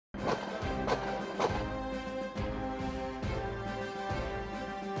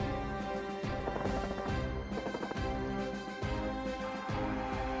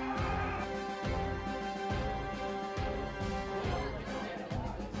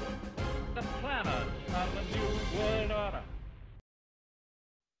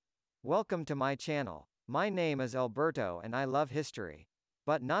Welcome to my channel. My name is Alberto and I love history.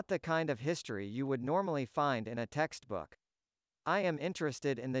 But not the kind of history you would normally find in a textbook. I am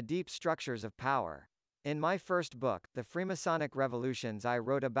interested in the deep structures of power. In my first book, The Freemasonic Revolutions, I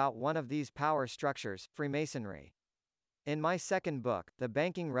wrote about one of these power structures, Freemasonry. In my second book, The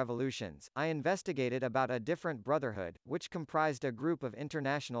Banking Revolutions, I investigated about a different brotherhood, which comprised a group of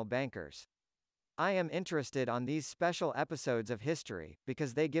international bankers. I am interested on these special episodes of history,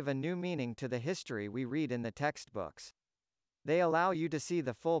 because they give a new meaning to the history we read in the textbooks. They allow you to see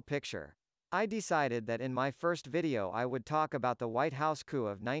the full picture. I decided that in my first video I would talk about the White House coup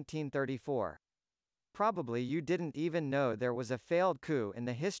of 1934. Probably you didn't even know there was a failed coup in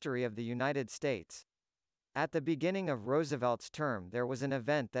the history of the United States. At the beginning of Roosevelt's term there was an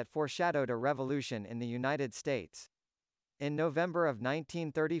event that foreshadowed a revolution in the United States. In November of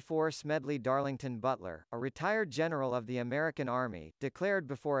 1934, Smedley Darlington Butler, a retired general of the American Army, declared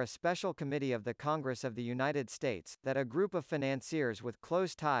before a special committee of the Congress of the United States, that a group of financiers with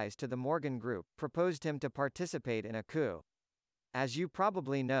close ties to the Morgan Group, proposed him to participate in a coup. As you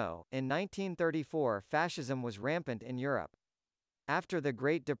probably know, in 1934 fascism was rampant in Europe. After the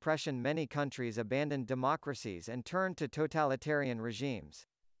Great Depression, many countries abandoned democracies and turned to totalitarian regimes.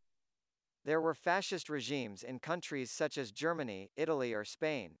 There were fascist regimes in countries such as Germany, Italy or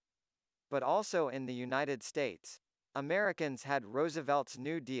Spain. But also in the United States. Americans had Roosevelt's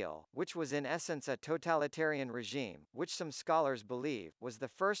New Deal, which was in essence a totalitarian regime, which some scholars believe, was the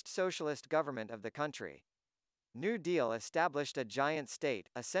first socialist government of the country. New Deal established a giant state,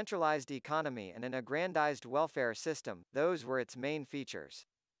 a centralized economy and an aggrandized welfare system. Those were its main features.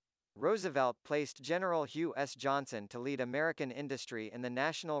 Roosevelt placed General Hugh S. Johnson to lead American industry in the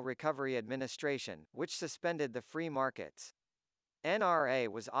National Recovery Administration, which suspended the free markets. N.R.A.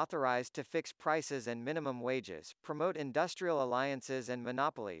 was authorized to fix prices and minimum wages, promote industrial alliances and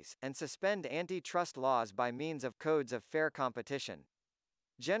monopolies, and suspend antitrust laws by means of codes of fair competition.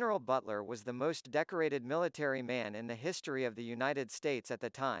 General Butler was the most decorated military man in the history of the United States at the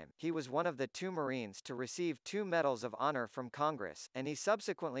time. He was one of the 2 Marines to receive 2 Medals of Honor from Congress, and he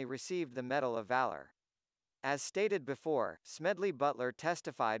subsequently received the Medal of Valor. As stated before, Smedley Butler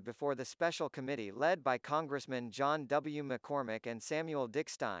testified before the special committee led by Congressmen John W. McCormick and Samuel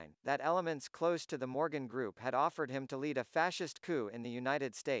Dickstein, that elements close to the Morgan Group had offered him to lead a fascist coup in the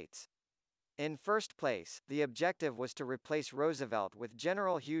United States. In first place, the objective was to replace Roosevelt with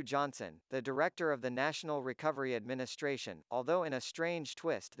General Hugh Johnson, the director of the National Recovery Administration, although in a strange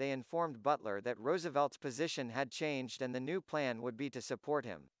twist they informed Butler that Roosevelt's position had changed and the new plan would be to support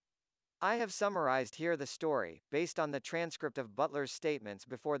him. I have summarized here the story, based on the transcript of Butler's statements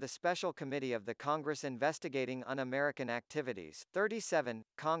before the Special Committee of the Congress investigating Un-American Activities, 37,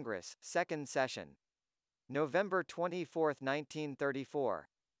 Congress, 2nd Session. November 24, 1934.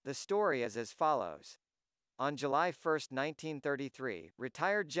 The story is as follows. On July 1, 1933,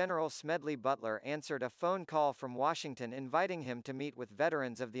 retired General Smedley Butler answered a phone call from Washington inviting him to meet with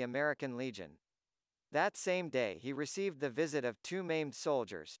veterans of the American Legion. That same day he received the visit of 2 maimed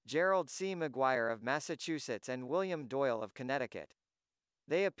soldiers, Gerald C. Guire of Massachusetts and William Doyle of Connecticut.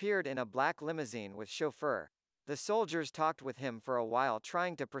 They appeared in a black limousine with chauffeur. The soldiers talked with him for a while,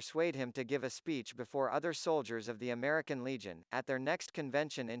 trying to persuade him to give a speech before other soldiers of the American Legion, at their next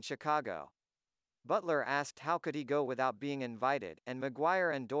convention in Chicago. Butler asked how could he go without being invited, and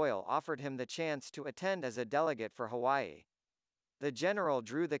Guire and Doyle offered him the chance to attend as a delegate for Hawaii. The general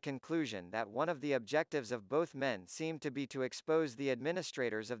drew the conclusion that one of the objectives of both men seemed to be to expose the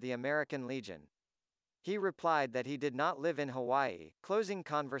administrators of the American Legion. He replied that he did not live in Hawaii, closing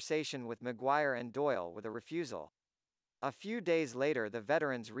conversation with Guire and Doyle with a refusal. A few days later the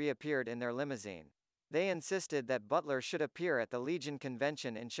veterans reappeared in their limousine. They insisted that Butler should appear at the Legion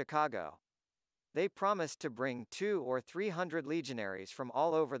convention in Chicago. They promised to bring 200 or 300 legionaries from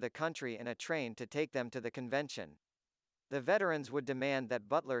all over the country in a train to take them to the convention. The veterans would demand that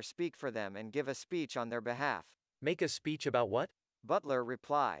Butler speak for them and give a speech on their behalf. Make a speech about what? Butler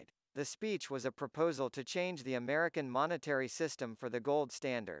replied. The speech was a proposal to change the American monetary system for the gold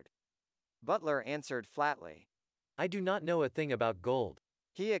standard. Butler answered flatly. I do not know a thing about gold.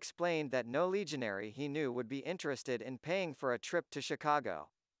 He explained that no legionary he knew would be interested in paying for a trip to Chicago.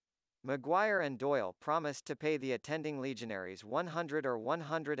 Guire and Doyle promised to pay the attending legionaries $100 or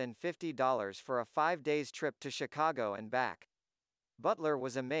 $150 for a 5-day trip to Chicago and back. Butler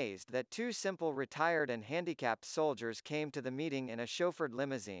was amazed that 2 simple retired and handicapped soldiers came to the meeting in a chauffeured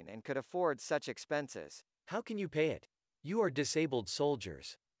limousine and could afford such expenses. How can you pay it? You are disabled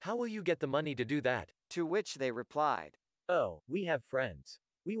soldiers. How will you get the money to do that? To which they replied, Oh, we have friends.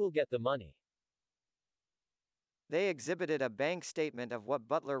 We will get the money. They exhibited a bank statement of what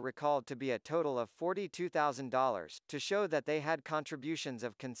Butler recalled to be a total of $42,000, to show that they had contributions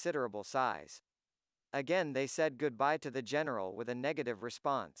of considerable size. Again they said goodbye to the general with a negative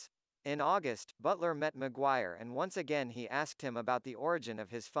response. In August, Butler met Guire and once again he asked him about the origin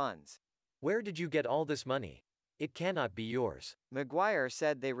of his funds. Where did you get all this money? It cannot be yours. Guire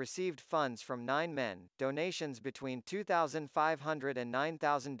said they received funds from 9 men, donations between $2,500 and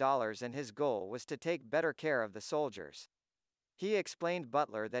 $9,000, and his goal was to take better care of the soldiers. He explained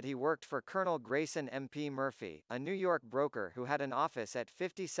Butler that he worked for Colonel Grayson MP Murphy, a New York broker who had an office at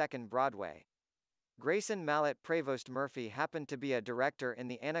 52nd Broadway. Grayson Mallet Prevost Murphy happened to be a director in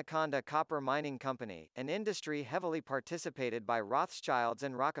the Anaconda Copper Mining Company, an industry heavily participated by Rothschilds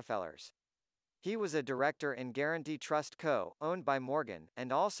and Rockefellers. He was a director in Guarantee Trust Co., owned by Morgan,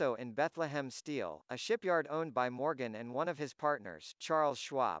 and also in Bethlehem Steel, a shipyard owned by Morgan and one of his partners, Charles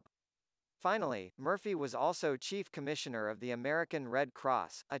Schwab. Finally, Murphy was also chief commissioner of the American Red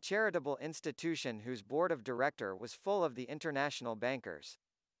Cross, a charitable institution whose board of director was full of the international bankers.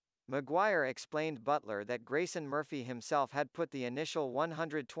 Guire explained Butler that Grayson Murphy himself had put the initial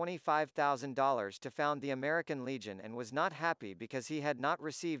 $125,000 to found the American Legion and was not happy because he had not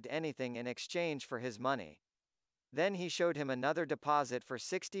received anything in exchange for his money. Then he showed him another deposit for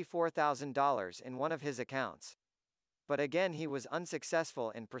 $64,000 in one of his accounts. But again he was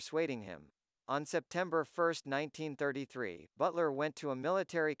unsuccessful in persuading him. On September 1, 1933, Butler went to a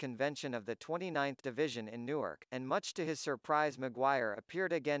military convention of the 29th Division in Newark, and much to his surprise Guire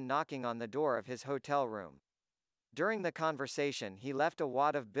appeared again knocking on the door of his hotel room. During the conversation he left a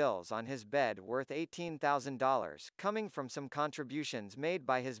wad of bills on his bed worth $18,000, coming from some contributions made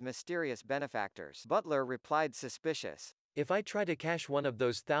by his mysterious benefactors. Butler replied suspicious. If I try to cash one of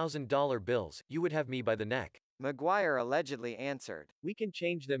those $1,000 bills, you would have me by the neck. Guire allegedly answered. We can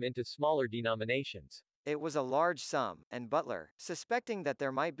change them into smaller denominations. It was a large sum, and Butler, suspecting that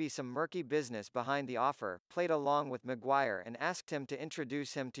there might be some murky business behind the offer, played along with Guire and asked him to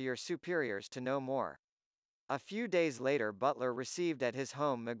introduce him to your superiors to know more. A few days later Butler received at his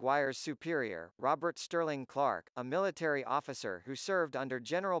home Guire's superior, Robert Sterling Clark, a military officer who served under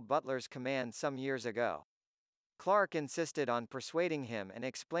General Butler's command some years ago. Clark insisted on persuading him and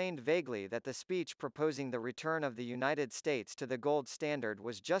explained vaguely that the speech proposing the return of the United States to the gold standard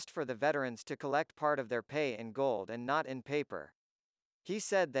was just for the veterans to collect part of their pay in gold and not in paper. He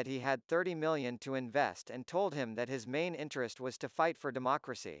said that he had $30 million to invest and told him that his main interest was to fight for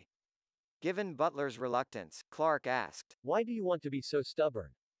democracy. Given Butler's reluctance, Clark asked, Why do you want to be so stubborn?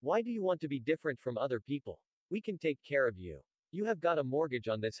 Why do you want to be different from other people? We can take care of you. You have got a mortgage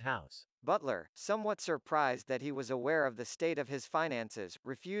on this house. Butler, somewhat surprised that he was aware of the state of his finances,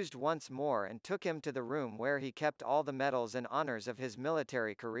 refused once more and took him to the room where he kept all the medals and honors of his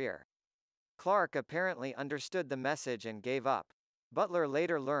military career. Clark apparently understood the message and gave up. Butler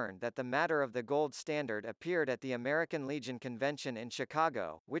later learned that the matter of the gold standard appeared at the American Legion Convention in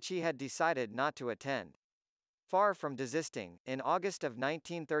Chicago, which he had decided not to attend. Far from desisting, in August of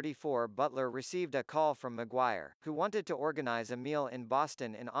 1934 Butler received a call from Guire, who wanted to organize a meal in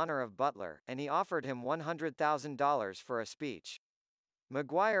Boston in honor of Butler, and he offered him $100,000 for a speech.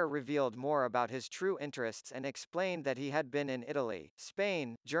 Guire revealed more about his true interests and explained that he had been in Italy,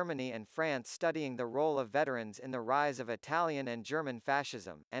 Spain, Germany and France studying the role of veterans in the rise of Italian and German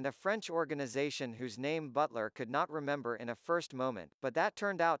fascism, and a French organization whose name Butler could not remember in a first moment, but that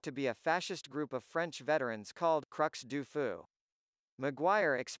turned out to be a fascist group of French veterans called Crux du Feu.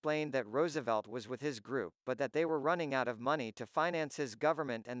 Guire explained that Roosevelt was with his group, but that they were running out of money to finance his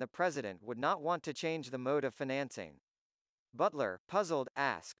government and the president would not want to change the mode of financing. Butler, puzzled,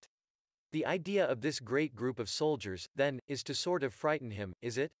 asked, The idea of this great group of soldiers, then, is to sort of frighten him,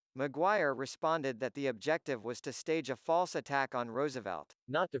 is it? Guire responded that the objective was to stage a false attack on Roosevelt.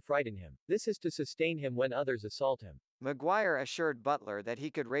 Not to frighten him. This is to sustain him when others assault him. Guire assured Butler that he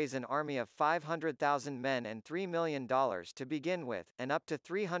could raise an army of 500,000 men and $3 million to begin with, and up to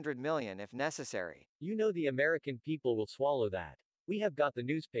 $300 million if necessary. You know the American people will swallow that. We have got the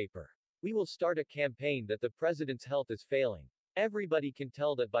newspaper. We will start a campaign that the president's health is failing. Everybody can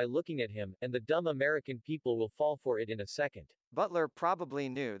tell that by looking at him, and the dumb American people will fall for it in a second. Butler probably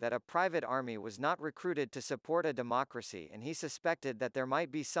knew that a private army was not recruited to support a democracy, and he suspected that there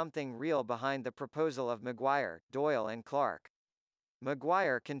might be something real behind the proposal of Guire, Doyle and Clark.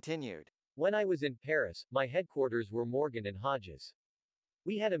 Guire continued. When I was in Paris, my headquarters were Morgan and Hodges.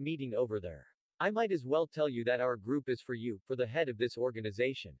 We had a meeting over there. I might as well tell you that our group is for you, for the head of this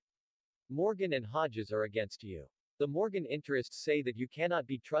organization. Morgan and Hodges are against you. The Morgan interests say that you cannot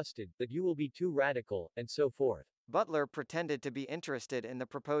be trusted, that you will be too radical, and so forth. Butler pretended to be interested in the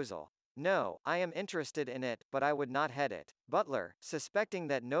proposal. No, I am interested in it, but I would not head it. Butler, suspecting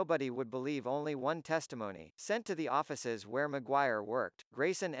that nobody would believe only one testimony, sent to the offices where Guire worked,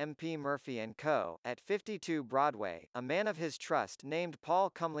 Grayson MP Murphy and Co., at 52 Broadway, a man of his trust named Paul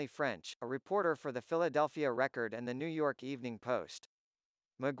Cumley French, a reporter for the Philadelphia Record and the New York Evening Post.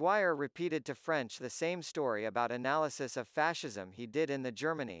 Guire repeated to French the same story about analysis of fascism he did in the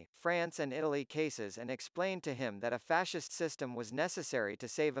Germany, France and Italy cases and explained to him that a fascist system was necessary to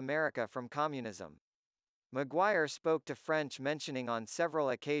save America from communism. Guire spoke to French, mentioning on several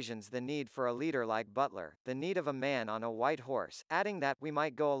occasions the need for a leader like Butler, the need of a man on a white horse, adding that we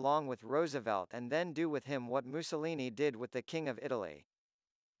might go along with Roosevelt and then do with him what Mussolini did with the King of Italy.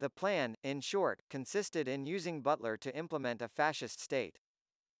 The plan, in short, consisted in using Butler to implement a fascist state.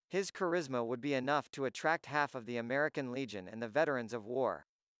 His charisma would be enough to attract half of the American Legion and the veterans of war.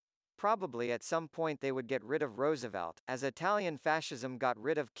 Probably at some point they would get rid of Roosevelt, as Italian fascism got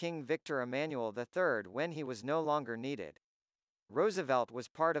rid of King Victor Emmanuel III when he was no longer needed. Roosevelt was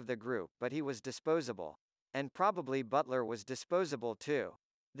part of the group, but he was disposable. And probably Butler was disposable too.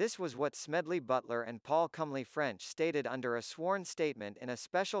 This was what Smedley Butler and Paul Cumley French stated under a sworn statement in a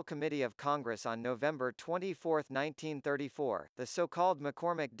special committee of Congress on November 24, 1934, the so-called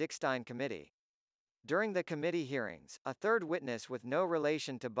McCormick-Dickstein Committee. During the committee hearings, a third witness with no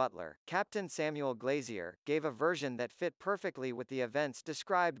relation to Butler, Captain Samuel Glazier, gave a version that fit perfectly with the events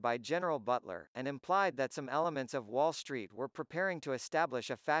described by General Butler, and implied that some elements of Wall Street were preparing to establish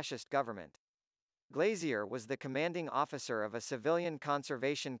a fascist government. Glazier was the commanding officer of a civilian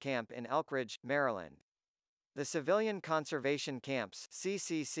conservation camp in Elkridge, Maryland. The Civilian Conservation Camps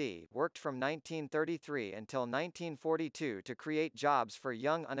 (CCC) worked from 1933 until 1942 to create jobs for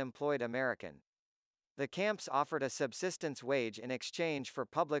young unemployed Americans. The camps offered a subsistence wage in exchange for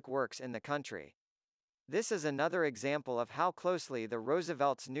public works in the country. This is another example of how closely the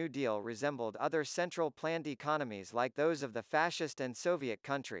Roosevelt's New Deal resembled other central planned economies like those of the fascist and Soviet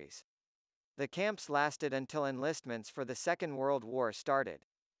countries. The camps lasted until enlistments for the Second World War started.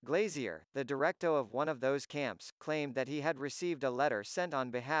 Glazier, the director of one of those camps, claimed that he had received a letter sent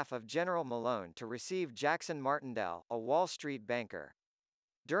on behalf of General Malone to receive Jackson Martindale, a Wall Street banker.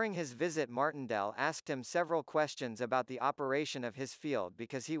 During his visit, Martindale asked him several questions about the operation of his field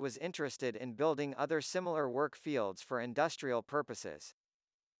because he was interested in building other similar work fields for industrial purposes.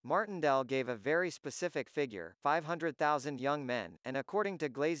 Martindale gave a very specific figure, 500,000 young men, and according to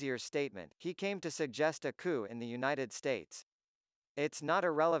Glazier's statement, he came to suggest a coup in the United States. It's not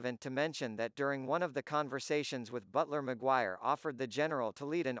irrelevant to mention that during one of the conversations with Butler, Guire offered the general to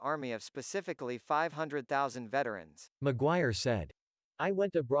lead an army of specifically 500,000 veterans. Guire said, "I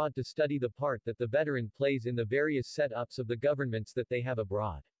went abroad to study the part that the veteran plays in the various setups of the governments that they have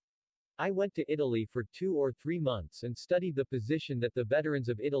abroad. I went to Italy for 2 or 3 months and studied the position that the veterans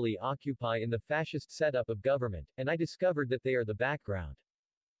of Italy occupy in the fascist setup of government, and I discovered that they are the background.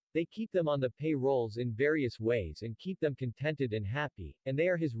 They keep them on the payrolls in various ways and keep them contented and happy, and they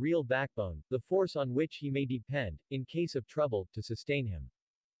are his real backbone, the force on which he may depend, in case of trouble, to sustain him.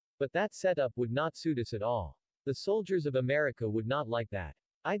 But that setup would not suit us at all. The soldiers of America would not like that.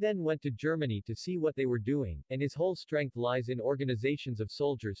 I then went to Germany to see what they were doing, and his whole strength lies in organizations of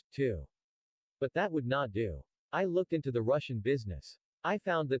soldiers, too. But that would not do. I looked into the Russian business. I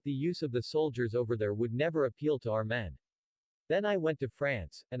found that the use of the soldiers over there would never appeal to our men. Then I went to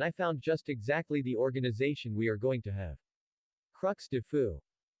France, and I found just exactly the organization we are going to have. Crux de fou.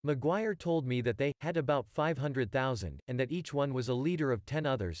 Guire told me that they had about 500,000, and that each one was a leader of 10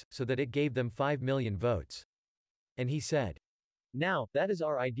 others, so that it gave them 5 million votes. And he said, now, that is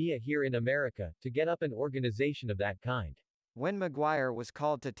our idea here in America, to get up an organization of that kind. When Guire was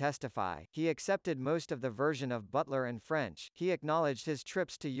called to testify, he accepted most of the version of Butler and French. He acknowledged his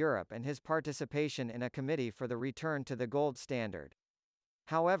trips to Europe and his participation in a committee for the return to the gold standard.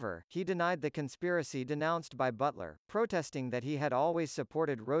 However, he denied the conspiracy denounced by Butler, protesting that he had always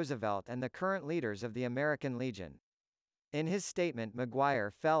supported Roosevelt and the current leaders of the American Legion. In his statement,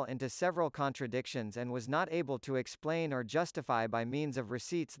 Guire fell into several contradictions and was not able to explain or justify by means of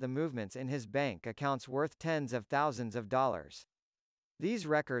receipts the movements in his bank accounts worth tens of thousands of dollars. These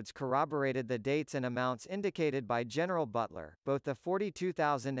records corroborated the dates and amounts indicated by General Butler, both the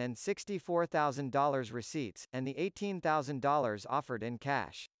 $42,000 and $64,000 receipts, and the $18,000 offered in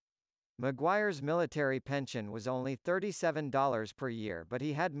cash. Guire's military pension was only $37 per year, but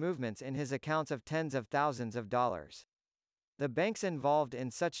he had movements in his accounts of tens of thousands of dollars. The banks involved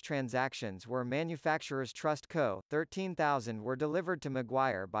in such transactions were Manufacturers Trust Co. 13,000 were delivered to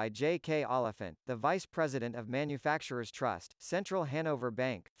Guire by J. K. Oliphant, the vice president of Manufacturers Trust, Central Hanover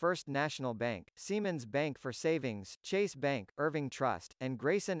Bank, First National Bank, Siemens Bank for Savings, Chase Bank, Irving Trust, and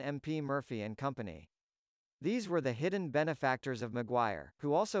Grayson M.P. Murphy and Company. These were the hidden benefactors of Guire,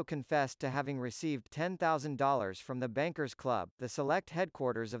 who also confessed to having received $10,000 from the Bankers Club, the select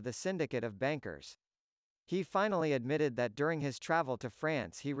headquarters of the syndicate of bankers. He finally admitted that during his travel to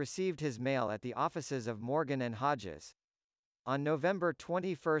France he received his mail at the offices of Morgan and Hodges. On November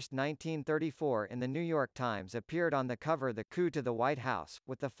 21, 1934 in the New York Times appeared on the cover the Coup to the White House,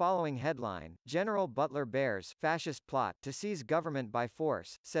 with the following headline, General Butler bears fascist plot to seize government by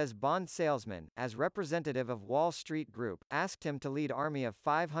force, says bond salesman, as representative of Wall Street Group, asked him to lead army of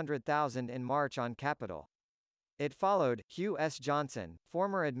 500,000 in march on Capitol. It followed, Hugh S. Johnson,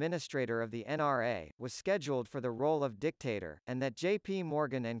 former administrator of the N.R.A., was scheduled for the role of dictator, and that J.P.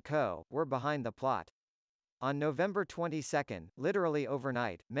 Morgan and Co. were behind the plot. On November 22, literally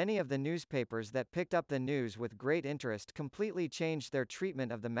overnight, many of the newspapers that picked up the news with great interest completely changed their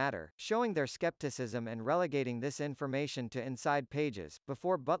treatment of the matter, showing their skepticism and relegating this information to inside pages,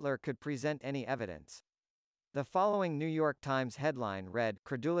 before Butler could present any evidence. The following New York Times headline read,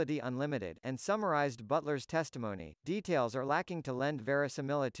 Credulity Unlimited, and summarized Butler's testimony. Details are lacking to lend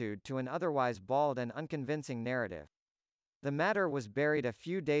verisimilitude to an otherwise bald and unconvincing narrative. The matter was buried a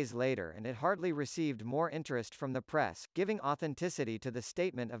few days later and it hardly received more interest from the press, giving authenticity to the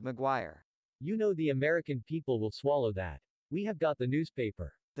statement of Guire. You know the American people will swallow that. We have got the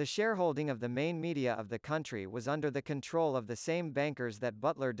newspaper. The shareholding of the main media of the country was under the control of the same bankers that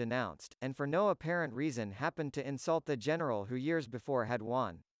Butler denounced, and for no apparent reason happened to insult the general who years before had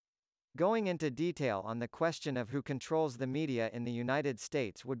won. Going into detail on the question of who controls the media in the United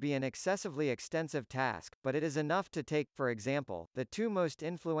States would be an excessively extensive task, but it is enough to take, for example, the two most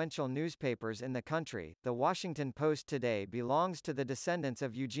influential newspapers in the country. The Washington Post today belongs to the descendants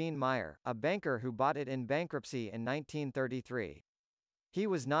of Eugene Meyer, a banker who bought it in bankruptcy in 1933. He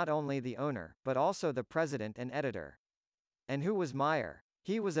was not only the owner, but also the president and editor. And who was Meyer?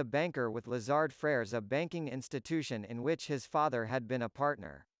 He was a banker with Lazard Frères, a banking institution in which his father had been a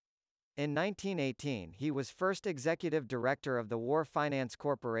partner. In 1918 he was first executive director of the War Finance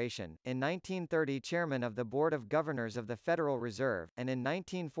Corporation, in 1930 chairman of the Board of Governors of the Federal Reserve, and in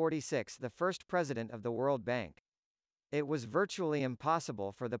 1946 the first president of the World Bank. It was virtually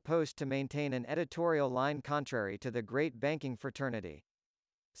impossible for the Post to maintain an editorial line contrary to the great banking fraternity.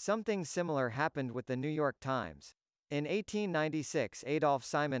 Something similar happened with the New York Times. In 1896 Adolph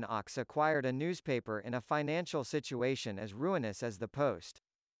Simon Ochs acquired a newspaper in a financial situation as ruinous as the Post.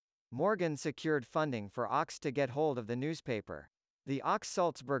 Morgan secured funding for Ochs to get hold of the newspaper. The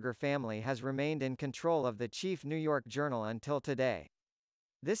Ochs-Sulzberger family has remained in control of the chief New York journal until today.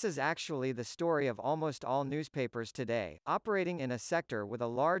 This is actually the story of almost all newspapers today, operating in a sector with a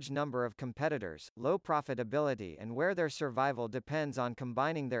large number of competitors, low profitability and where their survival depends on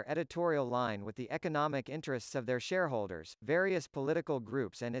combining their editorial line with the economic interests of their shareholders, various political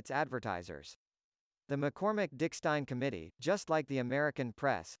groups and its advertisers. The McCormick-Dickstein Committee, just like the American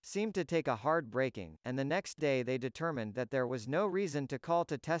press, seemed to take a hard breaking, and the next day they determined that there was no reason to call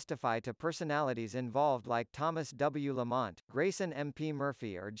to testify to personalities involved like Thomas W. Lamont, Grayson M.P.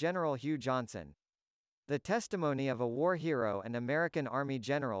 Murphy or General Hugh Johnson. The testimony of a war hero and American Army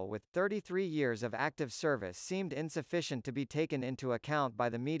general with 33 years of active service seemed insufficient to be taken into account by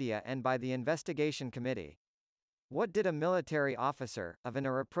the media and by the investigation committee. What did a military officer, of an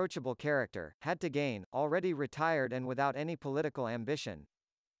irreproachable character, had to gain, already retired and without any political ambition?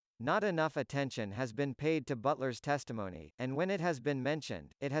 Not enough attention has been paid to Butler's testimony, and when it has been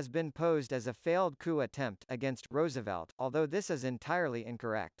mentioned, it has been posed as a failed coup attempt against Roosevelt, although this is entirely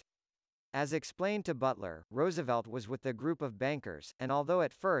incorrect. As explained to Butler, Roosevelt was with the group of bankers, and although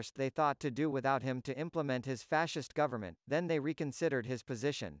at first they thought to do without him to implement his fascist government, then they reconsidered his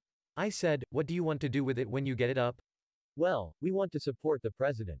position. I said, what do you want to do with it when you get it up? Well, we want to support the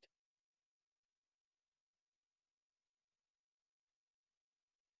president.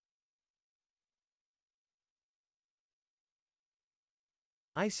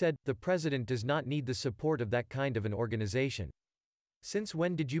 I said, the president does not need the support of that kind of an organization. Since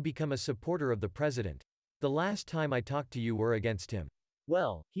when did you become a supporter of the president? The last time I talked to you were against him.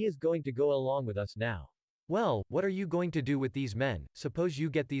 Well, he is going to go along with us now. Well, what are you going to do with these men? Suppose you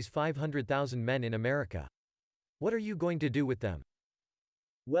get these 500,000 men in America. What are you going to do with them?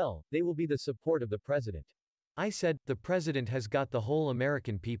 Well, they will be the support of the president. I said, the president has got the whole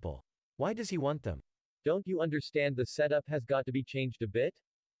American people. Why does he want them? Don't you understand the setup has got to be changed a bit?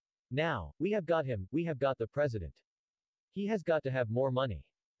 Now, we have got him, we have got the president. He has got to have more money.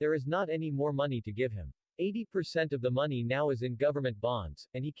 There is not any more money to give him. 80% of the money now is in government bonds,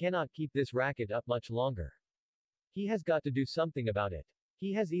 and he cannot keep this racket up much longer. He has got to do something about it.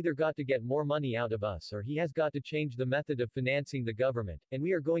 He has either got to get more money out of us or he has got to change the method of financing the government, and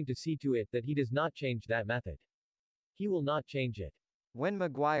we are going to see to it that he does not change that method. He will not change it. When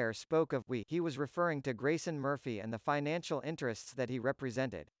Guire spoke of we, he was referring to Grayson Murphy and the financial interests that he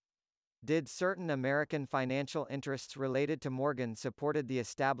represented. Did certain American financial interests related to Morgan supported the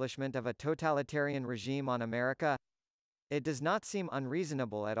establishment of a totalitarian regime on America? It does not seem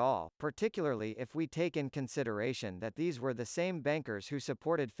unreasonable at all, particularly if we take in consideration that these were the same bankers who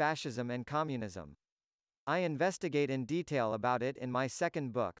supported fascism and communism. I investigate in detail about it in my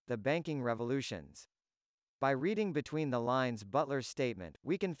second book, The Banking Revolutions. By reading between the lines Butler's statement,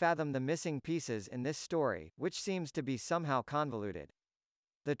 we can fathom the missing pieces in this story, which seems to be somehow convoluted.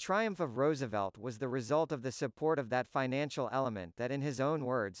 The triumph of Roosevelt was the result of the support of that financial element that, in his own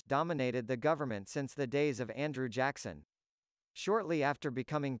words, dominated the government since the days of Andrew Jackson. Shortly after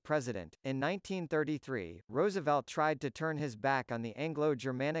becoming president, in 1933, Roosevelt tried to turn his back on the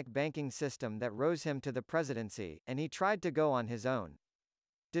Anglo-Germanic banking system that rose him to the presidency, and he tried to go on his own.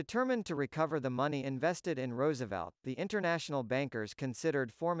 Determined to recover the money invested in Roosevelt, the international bankers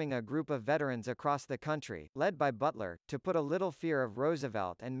considered forming a group of veterans across the country, led by Butler, to put a little fear of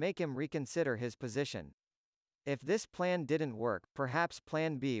Roosevelt and make him reconsider his position. If this plan didn't work, perhaps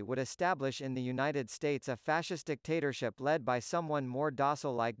Plan B would establish in the United States a fascist dictatorship led by someone more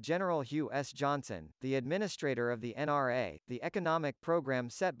docile like General Hugh S. Johnson, the administrator of the N.R.A., the economic program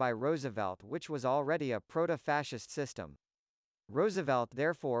set by Roosevelt, which was already a proto-fascist system. Roosevelt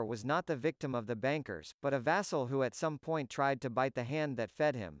therefore was not the victim of the bankers, but a vassal who at some point tried to bite the hand that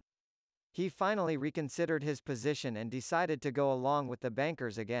fed him. He finally reconsidered his position and decided to go along with the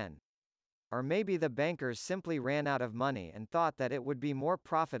bankers again. Or maybe the bankers simply ran out of money and thought that it would be more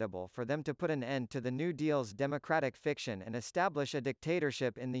profitable for them to put an end to the New Deal's democratic fiction and establish a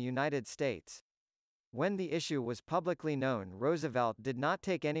dictatorship in the United States. When the issue was publicly known, Roosevelt did not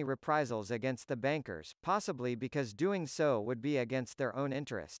take any reprisals against the bankers, possibly because doing so would be against their own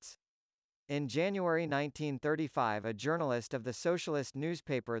interests. In January 1935, a journalist of the socialist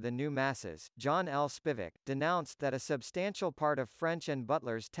newspaper The New Masses, John L. Spivak, denounced that a substantial part of French and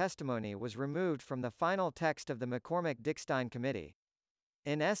Butler's testimony was removed from the final text of the McCormick-Dickstein Committee.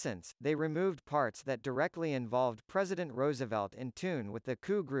 In essence, they removed parts that directly involved President Roosevelt in tune with the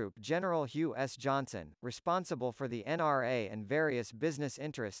coup group General Hugh S. Johnson, responsible for the N.R.A. and various business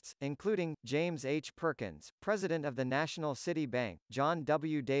interests, including, James H. Perkins, president of the National City Bank, John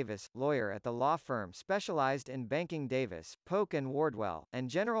W. Davis, lawyer at the law firm specialized in banking Davis, Polk & Wardwell, and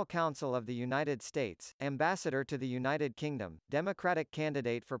General Counsel of the United States, ambassador to the United Kingdom, Democratic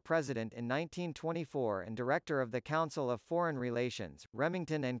candidate for president in 1924 and director of the Council of Foreign Relations,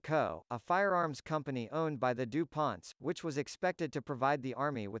 Remington & Co., a firearms company owned by the DuPonts, which was expected to provide the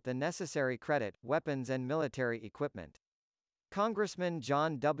Army with the necessary credit, weapons and military equipment. Congressman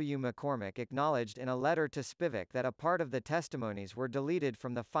John W. McCormick acknowledged in a letter to Spivak that a part of the testimonies were deleted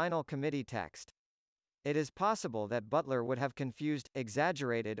from the final committee text. It is possible that Butler would have confused,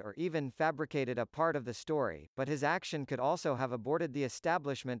 exaggerated or even fabricated a part of the story, but his action could also have aborted the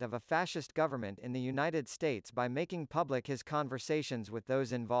establishment of a fascist government in the United States by making public his conversations with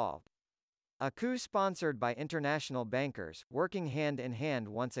those involved. A coup sponsored by international bankers, working hand in hand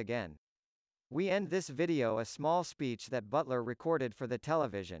once again. We end this video a small speech that Butler recorded for the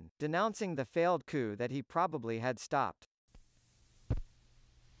television, denouncing the failed coup that he probably had stopped.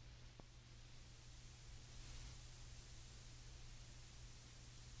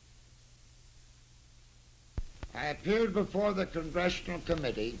 I appeared before the Congressional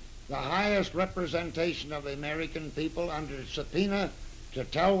Committee, the highest representation of the American people, under subpoena to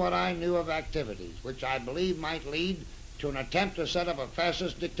tell what I knew of activities which I believe might lead to an attempt to set up a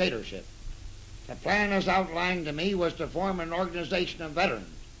fascist dictatorship. The plan as outlined to me was to form an organization of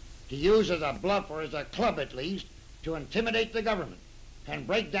veterans, to use as a bluff or as a club at least, to intimidate the government and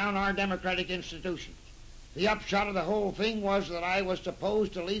break down our democratic institutions. The upshot of the whole thing was that I was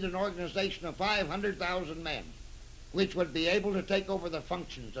supposed to lead an organization of 500,000 men, which would be able to take over the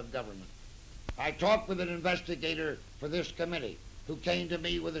functions of government. I talked with an investigator for this committee who came to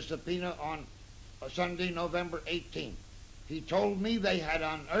me with a subpoena on Sunday, November 18th. He told me they had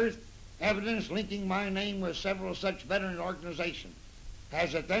unearthed evidence linking my name with several such veteran organizations.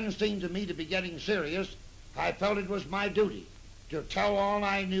 As it then seemed to me to be getting serious, I felt it was my duty to tell all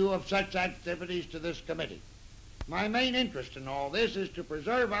I knew of such activities to this committee. My main interest in all this is to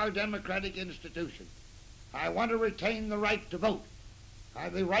preserve our democratic institutions. I want to retain the right to vote,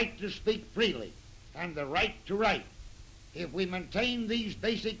 the right to speak freely, and the right to write. If we maintain these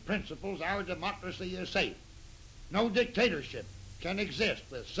basic principles, our democracy is safe. No dictatorship can exist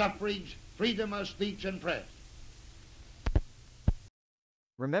with suffrage, freedom of speech and press.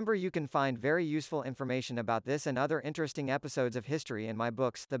 Remember, you can find very useful information about this and other interesting episodes of history in my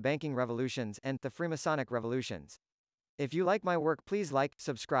books, The Banking Revolutions and The Freemasonic Revolutions. If you like my work, please like,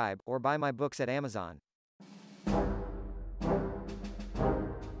 subscribe, or buy my books at Amazon.